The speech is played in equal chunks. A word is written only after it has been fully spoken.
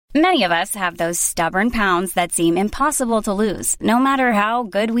Many of us have those stubborn pounds that seem impossible to lose, no matter how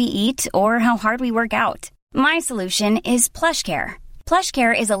good we eat or how hard we work out. My solution is PlushCare.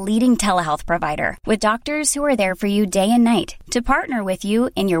 PlushCare is a leading telehealth provider with doctors who are there for you day and night to partner with you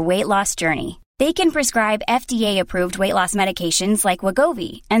in your weight loss journey. They can prescribe FDA-approved weight loss medications like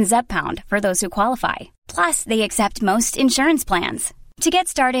Wegovy and Zepbound for those who qualify. Plus, they accept most insurance plans. To get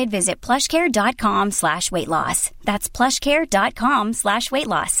started, visit plushcare.com/weightloss. That's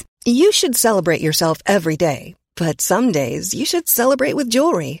plushcare.com/weightloss. You should celebrate yourself every day, but some days you should celebrate with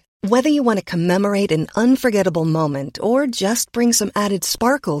jewelry. Whether you want to commemorate an unforgettable moment or just bring some added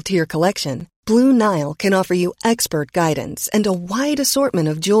sparkle to your collection, Blue Nile can offer you expert guidance and a wide assortment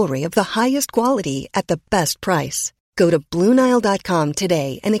of jewelry of the highest quality at the best price. Go to BlueNile.com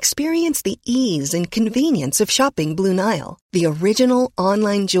today and experience the ease and convenience of shopping Blue Nile, the original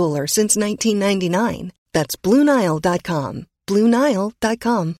online jeweler since 1999. That's BlueNile.com.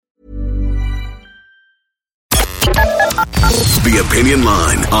 BlueNile.com. The Opinion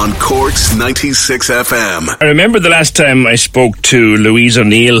Line on Cork's 96 FM. I remember the last time I spoke to Louise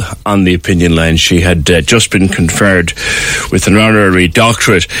O'Neill on the Opinion Line. She had just been conferred with an honorary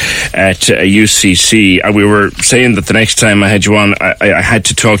doctorate at UCC. And we were saying that the next time I had you on, I had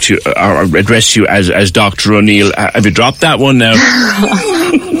to talk to you or address you as Dr. O'Neill. Have you dropped that one now?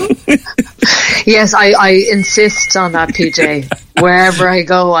 Yes, I insist on that, PJ. Wherever I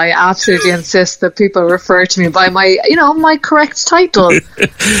go, I absolutely insist that people refer to me by my correct title.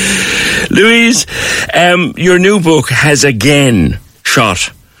 Louise, your new book has again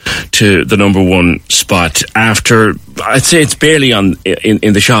shot to the number one spot after, I'd say it's barely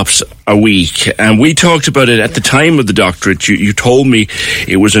in the shops a week. And we talked about it at the time of the doctorate. You told me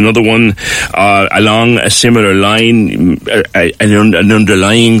it was another one along a similar line, an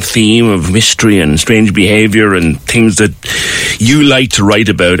underlying theme of mystery and strange behaviour and things that you like to write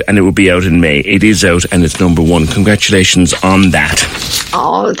about, and it will be out in May. It is out and it's number one. Congratulations on that.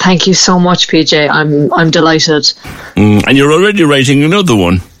 Oh, thank you so much, PJ. I'm delighted. And you're already writing another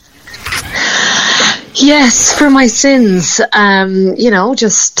one. Yes, for my sins,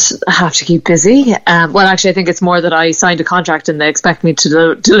 just have to keep busy. Well, actually, I think it's more that I signed a contract and they expect me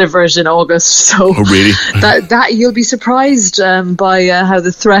to deliver it in August. So, oh, really? that you'll be surprised by how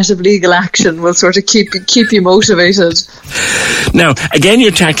the threat of legal action will sort of keep you motivated. Now, again,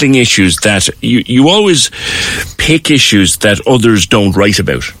 you're tackling issues that you always pick issues that others don't write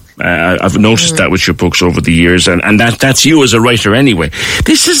about. I've noticed that with your books over the years, and that's you as a writer anyway.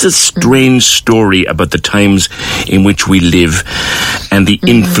 This is a strange story about the times in which we live and the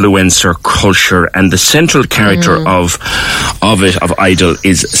influencer culture, and the central character of Idol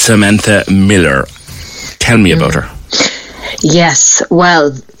is Samantha Miller. Tell me about her. Yes,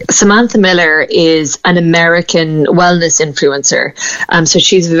 well, Samantha Miller is an American wellness influencer. So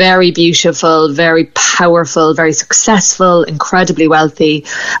she's very beautiful, very powerful, very successful, incredibly wealthy,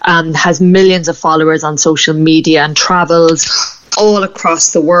 has millions of followers on social media and travels all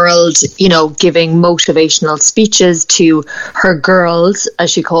across the world, giving motivational speeches to her girls, as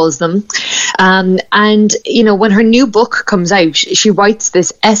she calls them. And when her new book comes out, she writes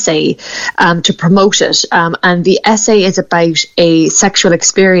this essay to promote it. And the essay is about a sexual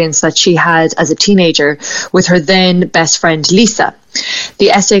experience that she had as a teenager with her then best friend, Lisa. The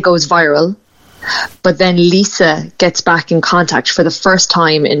essay goes viral. But then Lisa gets back in contact for the first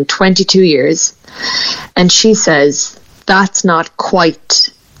time in 22 years. And she says that's not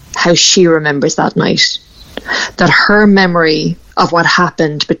quite how she remembers that night. That her memory of what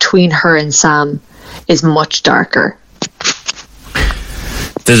happened between her and Sam is much darker.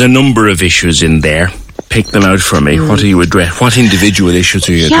 There's a number of issues in there. Pick them out for me. What are you What individual issues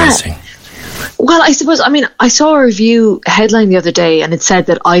are you addressing? Well, I suppose, I saw a review headline the other day and it said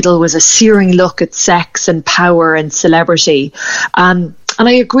that Idol was a searing look at sex and power and celebrity. And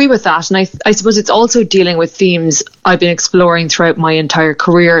I agree with that. And I suppose it's also dealing with themes I've been exploring throughout my entire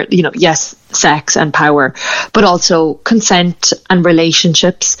career. Yes, sex and power, but also consent and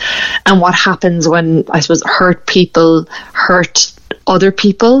relationships and what happens when, I suppose, hurt people hurt other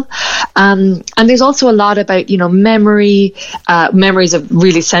people. And there's also a lot about, memory. Memory is a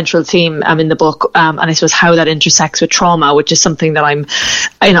really central theme in the book. And I suppose how that intersects with trauma, which is something that I'm,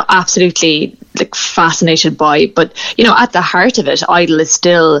 absolutely fascinated by. But, at the heart of it, Idol is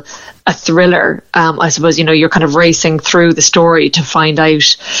still a thriller. I suppose, you're kind of racing through the story to find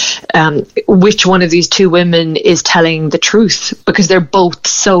out which one of these two women is telling the truth, because they're both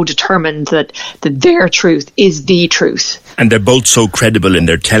so determined that their truth is the truth. And they're both so credible in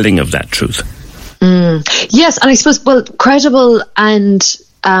their telling of that truth. Yes, and I suppose, credible and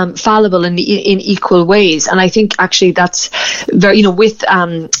fallible in equal ways. And I think actually that's very, with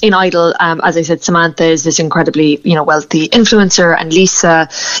in Idol, as I said, Samantha is this incredibly, wealthy influencer, and Lisa,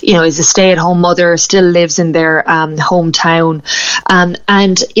 is a stay-at-home mother, still lives in their hometown. And,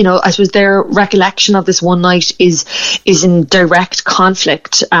 I suppose their recollection of this one night is in direct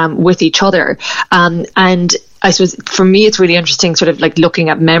conflict with each other. And I suppose for me, it's really interesting sort of like looking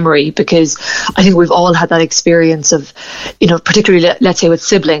at memory, because I think we've all had that experience of, particularly let's say with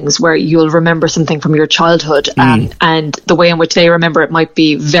siblings, where you'll remember something from your childhood and the way in which they remember it might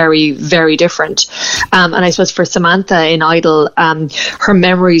be very, very different. And I suppose for Samantha in Idol, her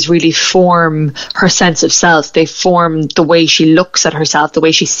memories really form her sense of self. They form the way she looks at herself, the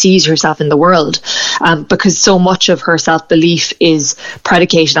way she sees herself in the world, because so much of her self-belief is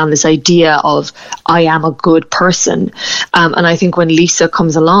predicated on this idea of, I am a good person. And I think when Lisa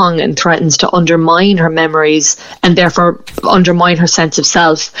comes along and threatens to undermine her memories and therefore undermine her sense of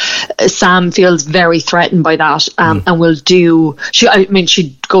self, Sam feels very threatened by that, and will do,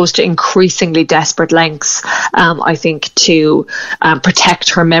 she goes to increasingly desperate lengths, I think, to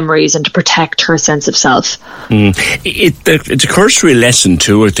protect her memories and to protect her sense of self. It's a cursory lesson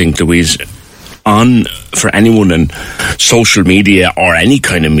too, I think, Louise, for anyone in social media or any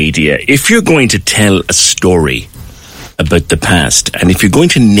kind of media. If you're going to tell a story about the past, and if you're going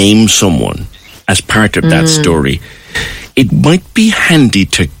to name someone as part of that story, it might be handy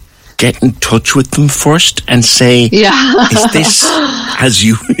to get in touch with them first and say, is this as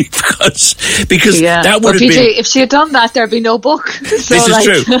you? because that would have been... If she had done that, there'd be no book. So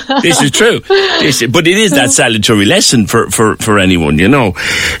this is true. But it is that salutary lesson for anyone,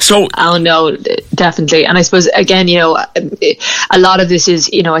 So... Oh, no, definitely. And I suppose, again, a lot of this is,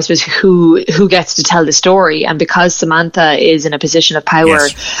 I suppose, who gets to tell the story. And because Samantha is in a position of power,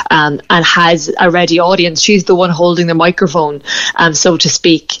 and has a ready audience, she's the one holding the microphone, so to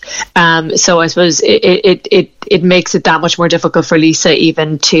speak. So I suppose it makes it that much more difficult for Lisa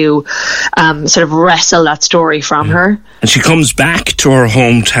even to sort of wrestle that story from her. And she comes back to her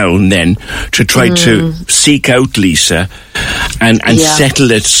hometown then to try to seek out Lisa and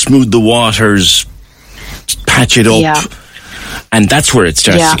settle it, smooth the waters, patch it up. And that's where it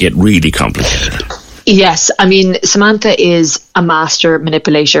starts to get really complicated. Yes, Samantha is a master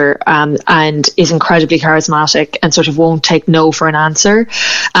manipulator, and is incredibly charismatic and sort of won't take no for an answer.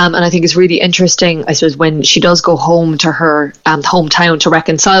 And I think it's really interesting, I suppose, when she does go home to her hometown to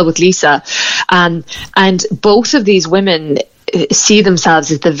reconcile with Lisa, and both of these women see themselves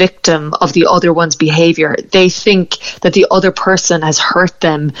as the victim of the other one's behaviour. They think that the other person has hurt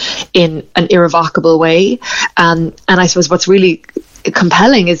them in an irrevocable way. And I suppose what's really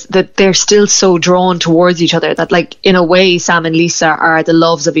compelling is that they're still so drawn towards each other, that like in a way Sam and Lisa are the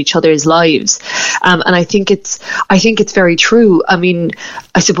loves of each other's lives, and I think it's very true.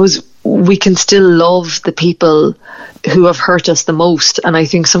 I suppose we can still love the people who have hurt us the most, and I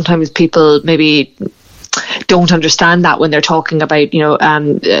think sometimes people maybe don't understand that when they're talking about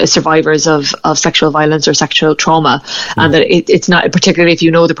survivors of sexual violence or sexual trauma, and that it's not, particularly if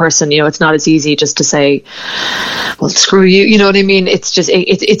you know the person, it's not as easy just to say, well, screw you, you know what I mean? It's just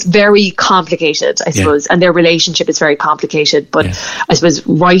it's very complicated, I suppose, and their relationship is very complicated. But I suppose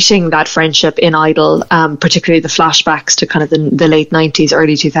writing that friendship in Idol, particularly the flashbacks to kind of the late 90s,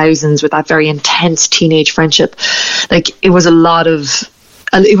 early 2000s, with that very intense teenage friendship, like it was a lot of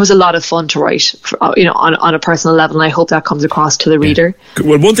fun to write, on a personal level, and I hope that comes across to the reader.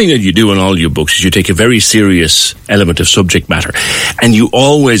 Well, one thing that you do in all your books is you take a very serious element of subject matter, and you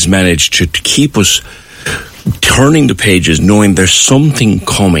always manage to keep us turning the pages, knowing there's something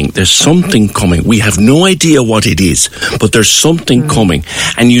coming. There's something coming. We have no idea what it is, but there's something coming,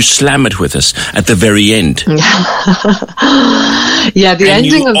 and you slam it with us at the very end. The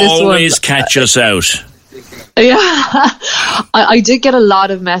ending of this one. You always catch us out. Yeah, I did get a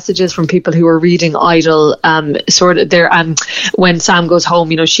lot of messages from people who were reading Idol, sort of there. When Sam goes home,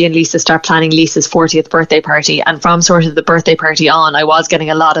 she and Lisa start planning Lisa's 40th birthday party, and from sort of the birthday party on, I was getting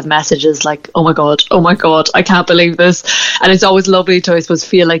a lot of messages like, "Oh my god, I can't believe this," and it's always lovely to, I suppose,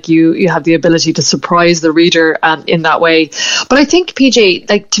 feel like you have the ability to surprise the reader in that way. But I think, PJ,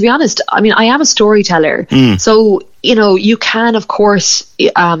 like, to be honest, I am a storyteller, so. You can, of course,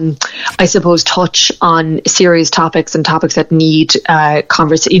 I suppose, touch on serious topics and topics that need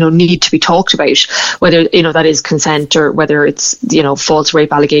need to be talked about, whether, that is consent, or whether it's, false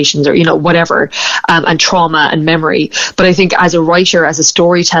rape allegations, or, whatever, and trauma and memory. But I think as a writer, as a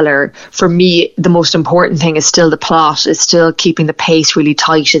storyteller, for me, the most important thing is still the plot, is still keeping the pace really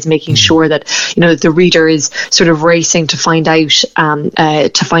tight, is making sure that, the reader is sort of racing to find out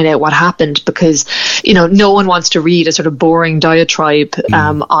what happened, because, no one wants to read read a sort of boring diatribe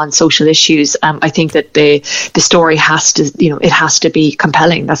on social issues. I think that the story has to be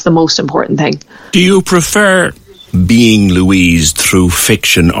compelling. That's the most important thing. Do you prefer being Louise through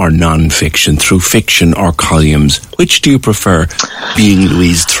fiction or non-fiction, through fiction or columns? Which do you prefer being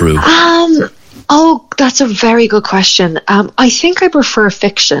Louise through? Oh, that's a very good question. I think I prefer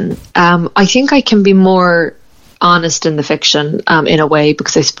fiction. I think I can be more honest in the fiction in a way,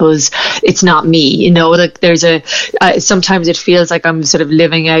 because I suppose it's not me, you know, like there's sometimes it feels like I'm sort of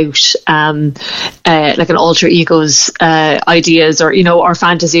living out like an alter ego's ideas, or, you know, or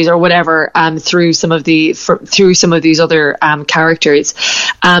fantasies or whatever, through some of these other characters,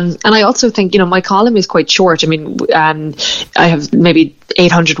 and I also think, you know, my column is quite short. I mean, I have maybe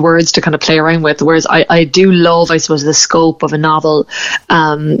 800 words to kind of play around with, whereas I do love, I suppose, the scope of a novel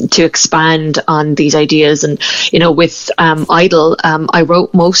to expand on these ideas. And, you know, with Idle, I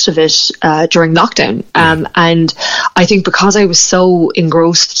wrote most of it during lockdown, and I think because I was so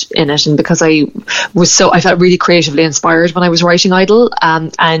engrossed in it, and because I felt really creatively inspired when I was writing Idle,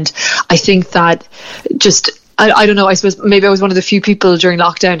 and I think that just, I don't know, I suppose maybe I was one of the few people during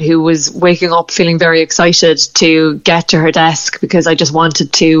lockdown who was waking up feeling very excited to get to her desk, because I just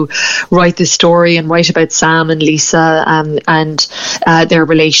wanted to write this story and write about Sam and Lisa and their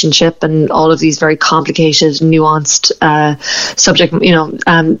relationship and all of these very complicated, nuanced subject, you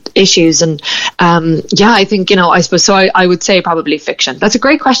know, issues. And I think, you know, I suppose, so I would say probably fiction. That's a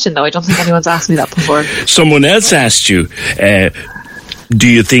great question, though. I don't think anyone's asked me that before. Someone else asked you, do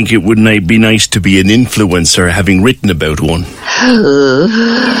you think it would be nice to be an influencer, having written about one?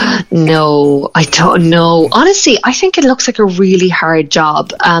 No, I don't know. Honestly, I think it looks like a really hard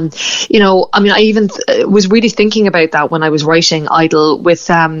job. You know, I mean, I even was really thinking about that when I was writing Idle with,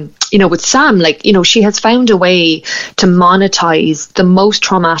 you know, with Sam. Like, you know, she has found a way to monetize the most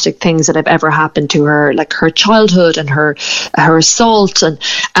traumatic things that have ever happened to her, like her childhood and her assault,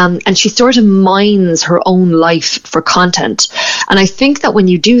 and she sort of mines her own life for content. And I think that when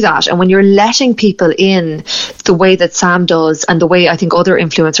you do that, and when you're letting people in the way that Sam does, and the way I think other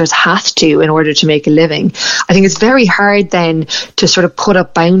influencers have to in order to make a living, I think it's very hard then to sort of put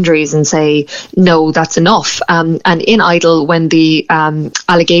up boundaries and say, no, that's enough. And in Idle, when the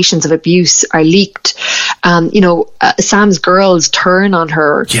allegations of abuse are leaked, you know, Sam's girls turn on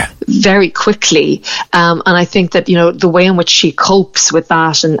her very quickly. And I think that, you know, the way in which she copes with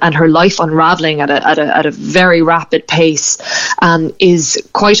that, and her life unraveling at a very rapid pace, is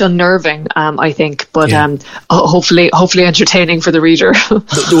quite unnerving, I think, but hopefully entertaining for the reader.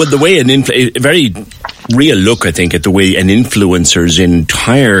 the way a very real look, I think, at the way an influencer's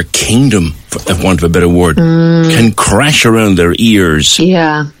entire kingdom, for want of a better word, can crash around their ears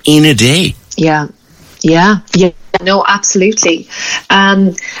in a day. Yeah, no, absolutely.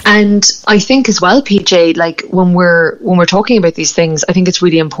 And I think as well, PJ, like when we're talking about these things, I think it's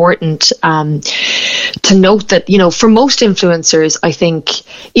really important to note that, you know, for most influencers, I think,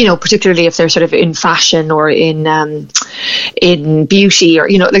 you know, particularly if they're sort of in fashion or in beauty, or,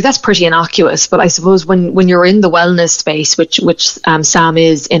 you know, like that's pretty innocuous. But I suppose when you're in the wellness space, which Sam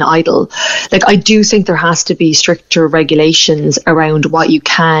is in Idle, like I do think there has to be stricter regulations around what you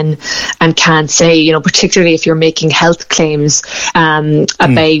can and can't say, you know, particularly if you're making health claims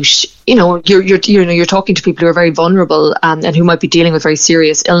about, you know, you're talking to people who are very vulnerable and who might be dealing with very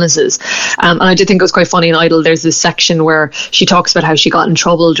serious illnesses. And I did think it was quite funny in Idle. There's this section where she talks about how she got in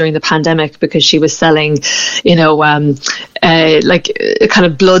trouble during the pandemic because she was selling, you know, like kind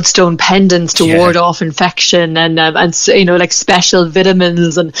of bloodstone pendants to ward off infection, and you know, like special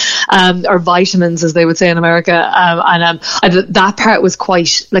vitamins and or vitamins, as they would say in America. That part was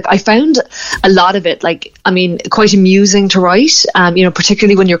quite, like, I found a lot of it, like, I mean, quite amusing to write. You know,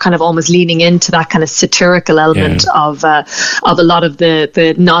 particularly when you're kind of almost leaning into that kind of satirical element of a lot of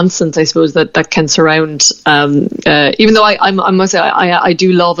the nonsense, I suppose, that can surround. Even though I must say I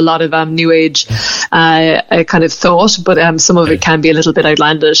do love a lot of new age kind of thought, but some of it can be a little bit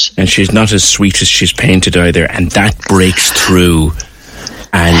outlandish. And she's not as sweet as she's painted either, and that breaks through.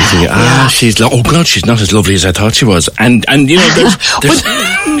 And you think, she's she's not as lovely as I thought she was. And you know, there's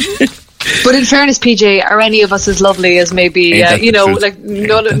But in fairness, PJ, are any of us as lovely as maybe, you know, like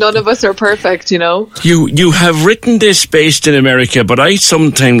none of us are perfect, you know? You have written this based in America, but I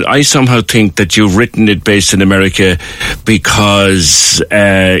somehow think that you've written it based in America because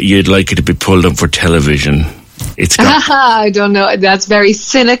you'd like it to be pulled up for television. It's got. I don't know. That's very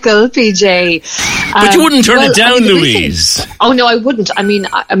cynical, PJ. But you wouldn't turn it down, Louise. Oh no, I wouldn't. I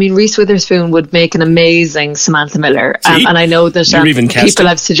mean, Reese Witherspoon would make an amazing Samantha Miller, and I know that people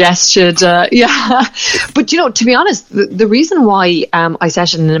have suggested, yeah. But to be honest, the reason why I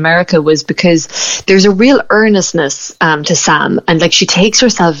set it in America was because there's a real earnestness to Sam, and like she takes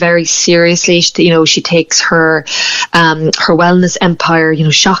herself very seriously. She takes her wellness empire,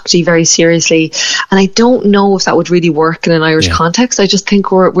 Shakti, very seriously, and I don't know if that would really work in an Irish context. I just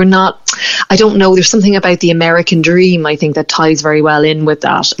think we're not. I don't know. There's something about the American dream, I think, that ties very well in with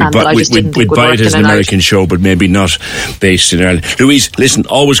that. But I just didn't think would buy it as an American show, but maybe not based in Ireland. Louise, listen,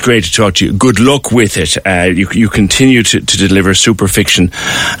 always great to talk to you. Good luck with it. You continue to deliver super fiction,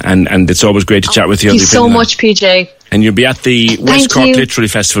 and it's always great to chat with you. Thank you so much, PJ. And you'll be at the West Cork Literary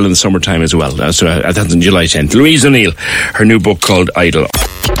Festival in the summertime as well. So that's on July 10th. Louise O'Neill, her new book called Idol.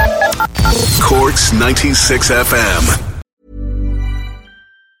 Cork's 96 FM.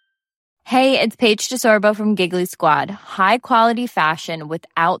 Hey, it's Paige DeSorbo from Giggly Squad. High quality fashion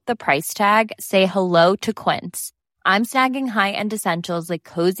without the price tag. Say hello to Quince. I'm snagging high-end essentials like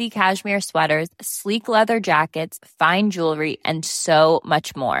cozy cashmere sweaters, sleek leather jackets, fine jewelry, and so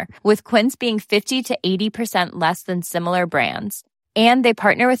much more. With Quince being 50 to 80% less than similar brands. And they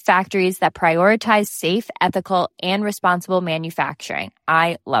partner with factories that prioritize safe, ethical, and responsible manufacturing.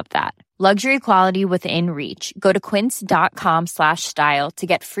 I love that. Luxury quality within reach. Go to quince.com/style to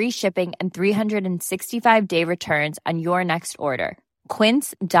get free shipping and 365-day returns on your next order.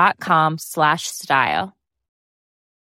 Quince.com/style.